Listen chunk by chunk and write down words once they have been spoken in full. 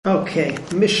Okay,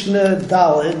 Mishnah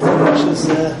Daled, which is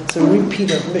it's a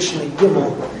repeat of Mishnah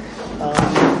Gimel.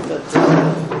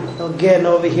 But again,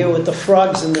 over here with the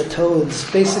frogs and the toads.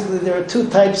 Basically, there are two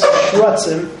types of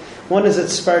shrutzim. One is at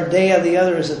Sfardea, the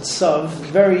other is at Tzav.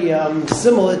 Very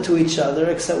similar to each other,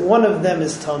 except one of them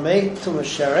is Tameh, Tumah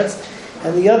Sheretz,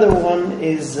 and the other one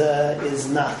is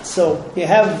not. So you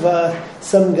have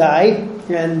some guy,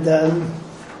 and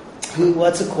he,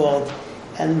 what's it called?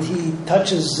 And he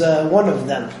touches one of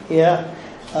them,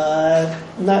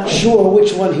 not sure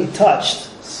which one he touched,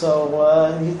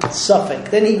 so Suffolk.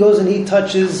 Then he goes and he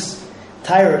touches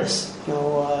Tyrus,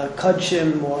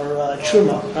 Kudshim or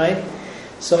Truma, right?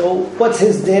 So what's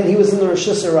his din? He was in the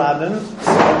Rishus Harabim,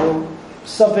 so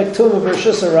Suffolk Tumah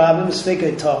Rishus Harabim is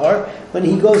Fekei Tahar. When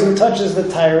he goes and touches the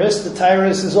Tyrus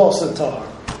is also Tahar.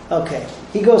 Okay,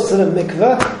 he goes to the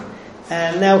mikveh,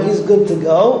 and now he's good to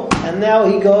go. And now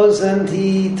he goes and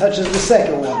he touches the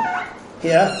second one.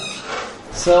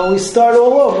 So we start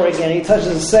all over again. He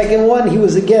touches the second one. He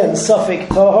was again Suffolk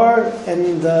Tahar,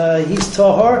 and he's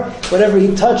Tahar. Whatever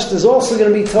he touched is also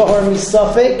going to be Tahar and he's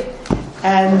Suffolk.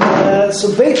 And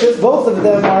so both of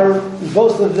them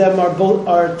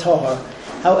are Tahar.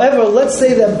 However, let's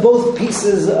say that both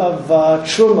pieces of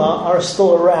Truma are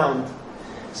still around.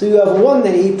 So you have one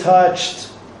that he touched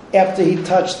after he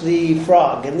touched the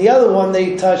frog, and the other one that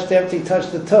he touched after he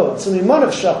touched the toad. So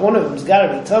Mimanav Shach, one of them's got to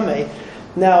be Tameh.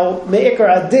 Now, Me'ikar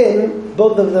Adin,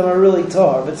 both of them are really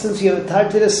Tahar. But since you have a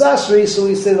Tartid Sasri, so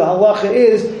we say the halacha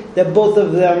is that both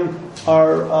of them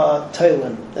are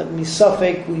Tailan. That means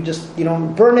Suffolk, you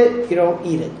don't burn it, you don't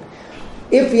eat it.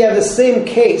 If you have the same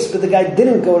case, but the guy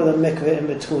didn't go to the mikveh in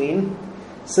between,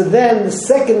 so then the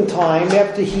second time,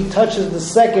 after he touches the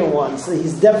second one, so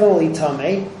he's definitely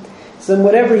Tameh. So then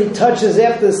whatever he touches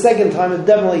after the second time is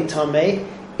definitely Tameh.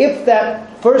 If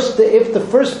the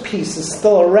first piece is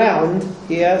still around,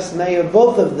 now you have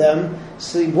both of them,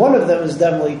 so one of them is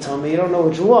definitely Tameh, you don't know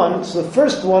which one. So the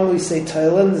first one we say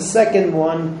Tailan, the second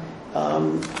one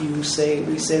we say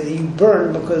that you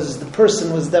burn because the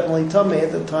person was definitely Tameh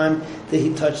at the time that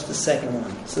he touched the second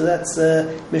one. So that's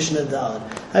Mishnah Daled.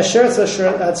 Asher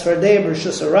Tzvardei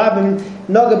B'Rishus Harabim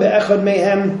Noga Be'echad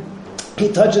Mehem. He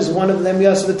touches one of them,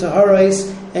 Yasva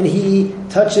Taharais, and he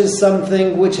touches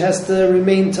something which has to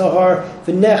remain Tahar,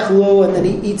 V'nechlu, and then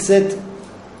he eats it,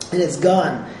 and it's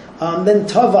gone. Then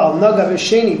Taval, Naga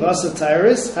V'Sheni, V'asa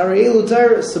Tyrus, Harielu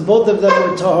Tyrus. So both of them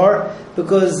were Tahar,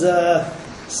 because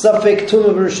Suffolk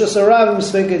Tumah B'Rishus Harabim is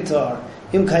Fekei Tahar.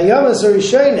 Im Kayamas or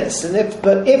Rishonis, and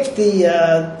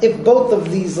if both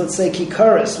of these, let's say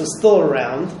Kikaris, was still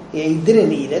around, he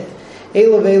didn't eat it,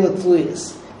 Elav Ela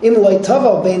Tluyas. If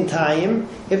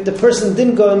the person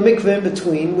didn't go in mikveh in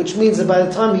between, which means that by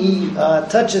the time he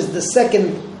touches the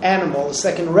second animal, the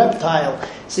second reptile,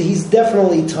 so he's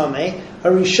definitely tameh. A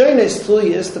rishon is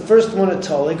tluyas, the first one a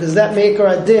toli, because that meikar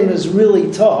adin is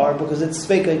really tahar, because it's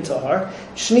fekei tahar.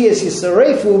 Shni is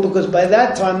yisarefu, because by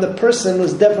that time the person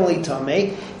was definitely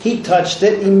tameh. He touched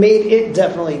it, he made it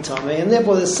definitely tameh, and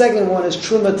therefore the second one is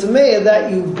truma tameh, that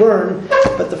you burn,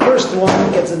 but the first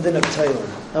one gets a din of tailan.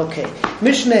 Okay,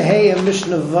 Mishnah Hay and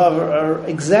Mishnah Vav are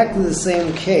exactly the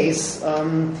same case.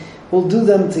 We'll do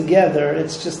them together.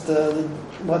 It's just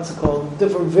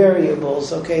different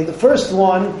variables. Okay, the first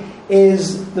one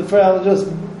is I'll just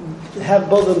have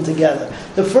both of them together.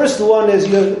 The first one is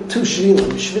you have two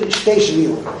shvilim, shtei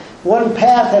shvilim. One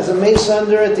path has a mace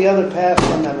under it. The other path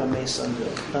doesn't have a mace under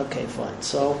it. Okay, fine.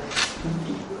 So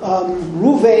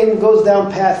Ruvain goes down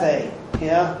path A.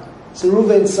 So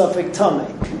Ruvain Suffolk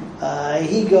Tameh.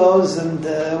 He goes and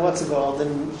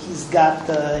and he's got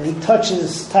and he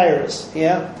touches Tyrus.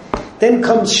 Then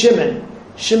comes Shimon.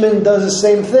 Shimon does the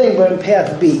same thing, but in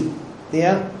path B.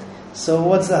 So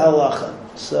what's the halacha?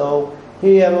 So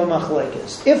here you have a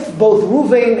machlekes. If both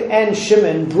Ruvain and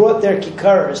Shimon brought their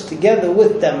kikaras together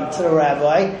with them to the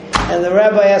rabbi, and the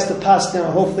rabbi has to pass down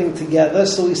the whole thing together,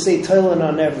 so we say tailan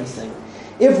on everything.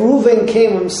 If Ruvain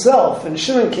came himself and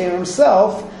Shimon came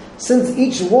himself, since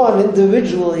each one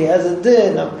individually has a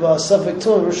din of Suffolk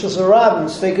Tumah Rishus Harabim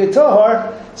Fekei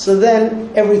Tahar, so then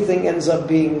everything ends up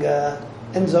being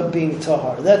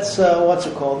Tahar. That's what's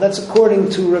it called? That's according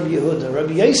to Rabbi Yehuda.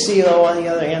 Rabbi Yossi, on the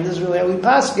other hand, this is really how we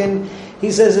paskin.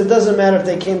 He says it doesn't matter if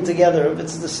they came together. If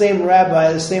it's the same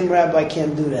rabbi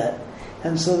can't do that.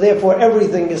 And so therefore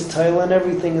everything is Tailan,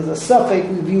 everything is a Suffolk.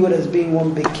 We view it as being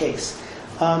one big case.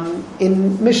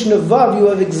 In Mishnah Vav, you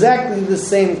have exactly the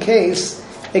same case,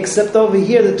 except over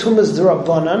here the Tumah is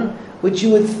D'Rabbanan, which you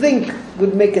would think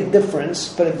would make a difference,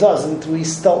 but it doesn't. We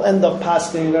still end up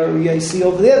passing Rabbi Yossi.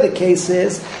 Over there, the case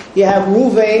is you have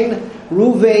Ruvain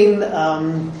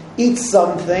eats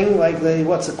something, like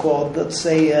what's it called? Let's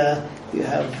say you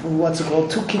have,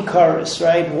 two kikaris,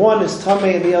 right? One is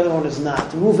tamei and the other one is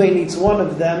not. Ruvain eats one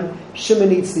of them,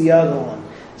 Shimon eats the other one.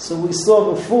 So we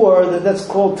saw before that that's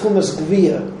called tumas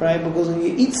gvia, right? Because when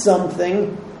you eat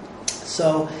something,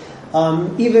 so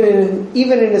even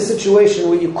in a situation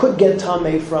where you could get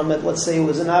tamei from it, let's say it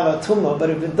was an avatuma, but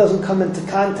if it doesn't come into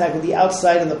contact with the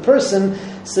outside of the person,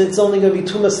 so it's only going to be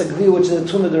tumas gvia, which is a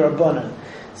tuma derabanan.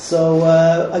 So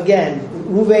again,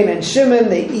 Ruvain and Shimon,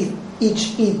 they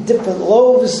each eat different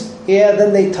loaves. Yeah,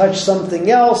 then they touch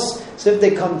something else. So if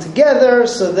they come together,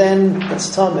 so then it's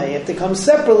tamei. If they come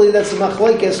separately, that's a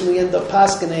machlekes. We end up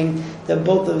paskening that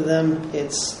both of them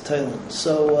it's toilin.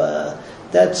 So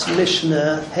that's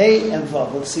Mishnah Hey and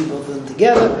Vav. Let's see both of them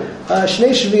together.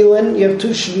 Shnei shvilin, you have two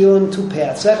shvilin, two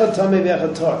paths. Echad tamei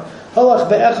v'echad tar. Halach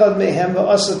be'echad mehem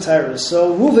v'asa tyrus.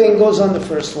 So Ruvain goes on the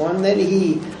first one, then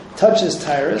he touches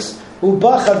tyrus.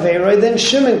 Ubachaveroi, then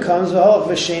Shimon comes v'halach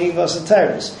v'sheni v'asa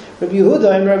tyrus. Rabbi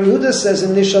Yehuda says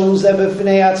in Nishalu Zebef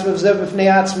B'nei Atzma Zebef B'nei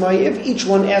Atzma, if each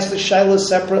one asks the Shaila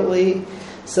separately,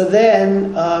 so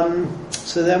then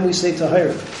we say to her,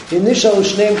 in Nishalu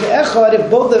Shneim Ke'echad,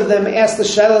 if both of them ask the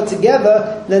Shaila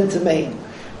together, then Tameim.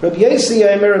 Rabbi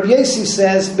Yosi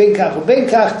says, Benkach or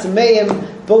Benkach, Tameim,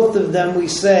 both of them we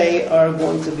say are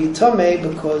going to be Tamei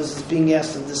because it's being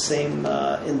asked of the same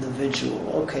individual.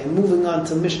 Okay, moving on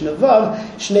to Mishnah Vav,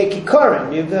 Shnei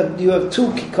Kikarim. You have two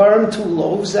Kikarim, two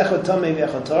loaves, Echad Tamei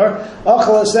v'Echad Tar,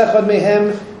 Achalas Echad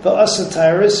Mehem v'Asa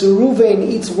Tyrus, so Ruvain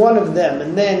eats one of them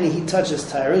and then he touches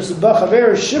Tyrus,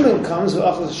 Bachaver Shimon comes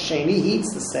v'Achalas Sheni, he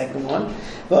eats the second one,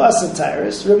 v'Asa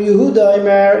Tyrus, Rabbi Yehuda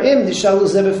Imer Im, Nishalu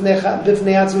Zeh b'fnei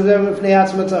Atzma v'fnei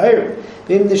Atzma Tahirim.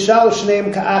 And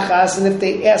if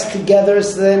they ask together,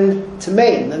 so then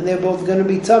Tamein, then they're both going to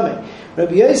be Tamei.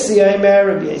 Rabbi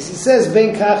Yosi says,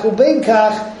 Ben Kach u Ben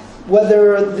Kach,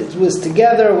 whether it was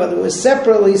together, whether it was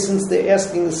separately, since they're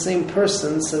asking the same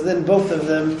person, so then both of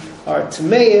them are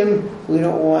Tameim. We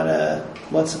don't want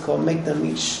to, make them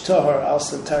each Tahar,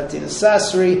 also Tarti the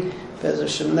Sasri.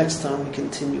 Next time we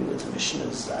continue with Mishnah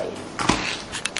Zayin.